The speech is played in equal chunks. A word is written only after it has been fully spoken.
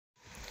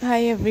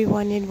Hi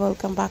everyone and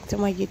welcome back to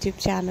my YouTube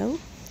channel.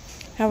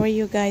 How are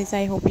you guys?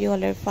 I hope you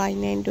all are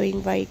fine and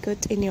doing very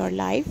good in your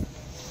life.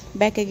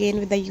 Back again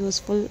with the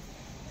useful,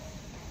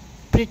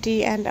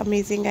 pretty and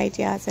amazing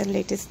ideas and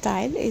latest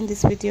style. In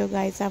this video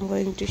guys, I'm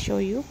going to show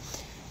you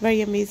very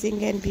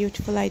amazing and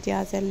beautiful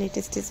ideas and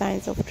latest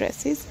designs of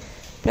dresses,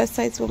 plus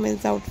size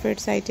women's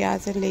outfits,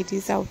 ideas and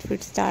ladies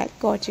outfit style,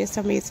 gorgeous,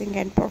 amazing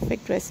and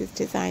perfect dresses,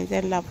 designs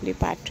and lovely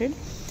pattern.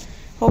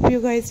 Hope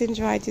you guys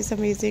enjoy this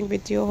amazing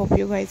video. Hope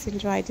you guys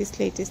enjoy this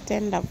latest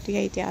and lovely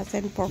ideas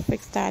and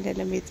perfect style and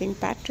amazing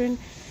pattern.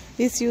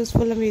 These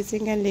useful,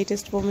 amazing and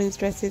latest women's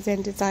dresses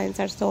and designs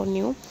are so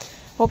new.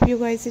 Hope you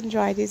guys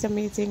enjoy these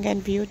amazing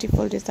and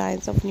beautiful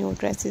designs of new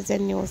dresses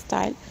and new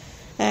style.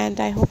 And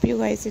I hope you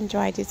guys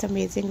enjoy this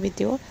amazing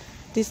video.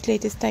 These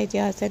latest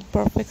ideas and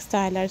perfect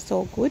style are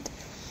so good.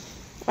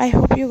 I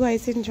hope you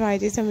guys enjoy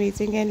this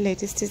amazing and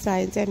latest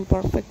designs and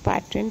perfect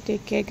pattern.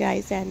 Take care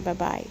guys and bye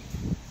bye.